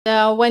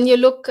When you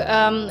look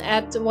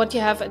at what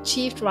you have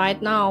achieved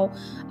right now,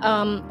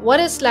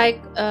 what is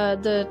like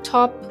the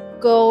top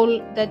goal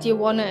that you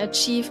want to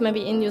achieve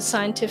maybe in your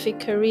scientific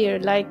career?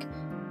 Like,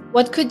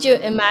 what could you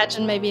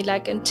imagine maybe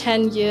like in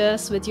 10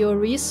 years with your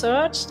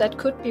research that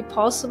could be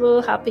possible,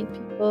 helping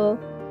people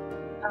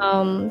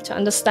to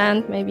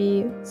understand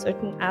maybe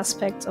certain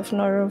aspects of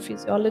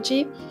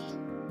neurophysiology?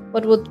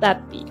 What would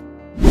that be?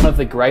 One of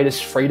the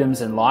greatest freedoms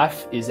in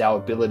life is our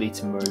ability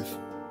to move.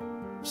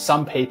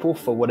 Some people,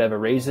 for whatever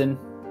reason,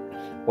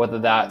 whether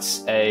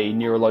that's a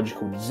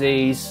neurological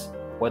disease,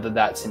 whether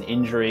that's an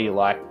injury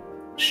like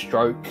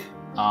stroke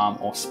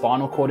or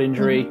spinal cord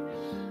injury,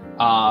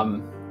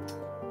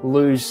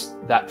 lose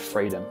that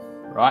freedom,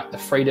 right? The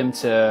freedom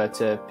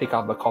to pick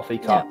up a coffee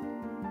cup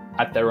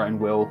at their own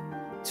will,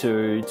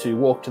 to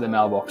walk to the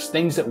mailbox.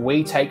 Things that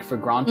we take for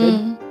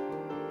granted,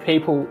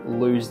 people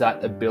lose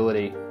that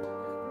ability.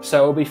 So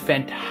it'll be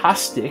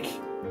fantastic,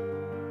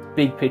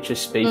 big picture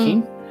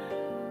speaking,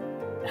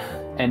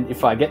 and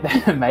if I get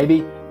there,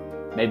 maybe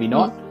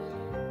not,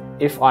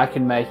 if I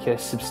can make a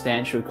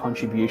substantial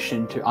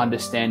contribution to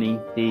understanding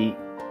the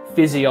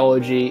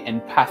physiology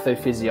and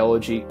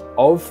pathophysiology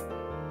of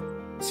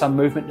some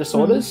movement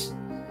disorders,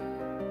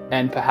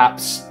 and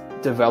perhaps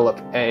develop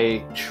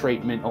a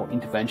treatment or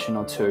intervention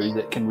or two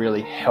that can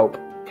really help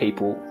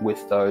people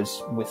with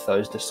those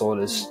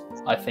disorders.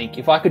 I think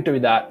if I could do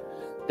that,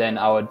 then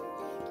I would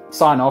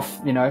sign off,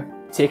 you know,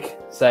 tick,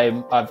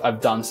 say I've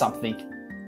done something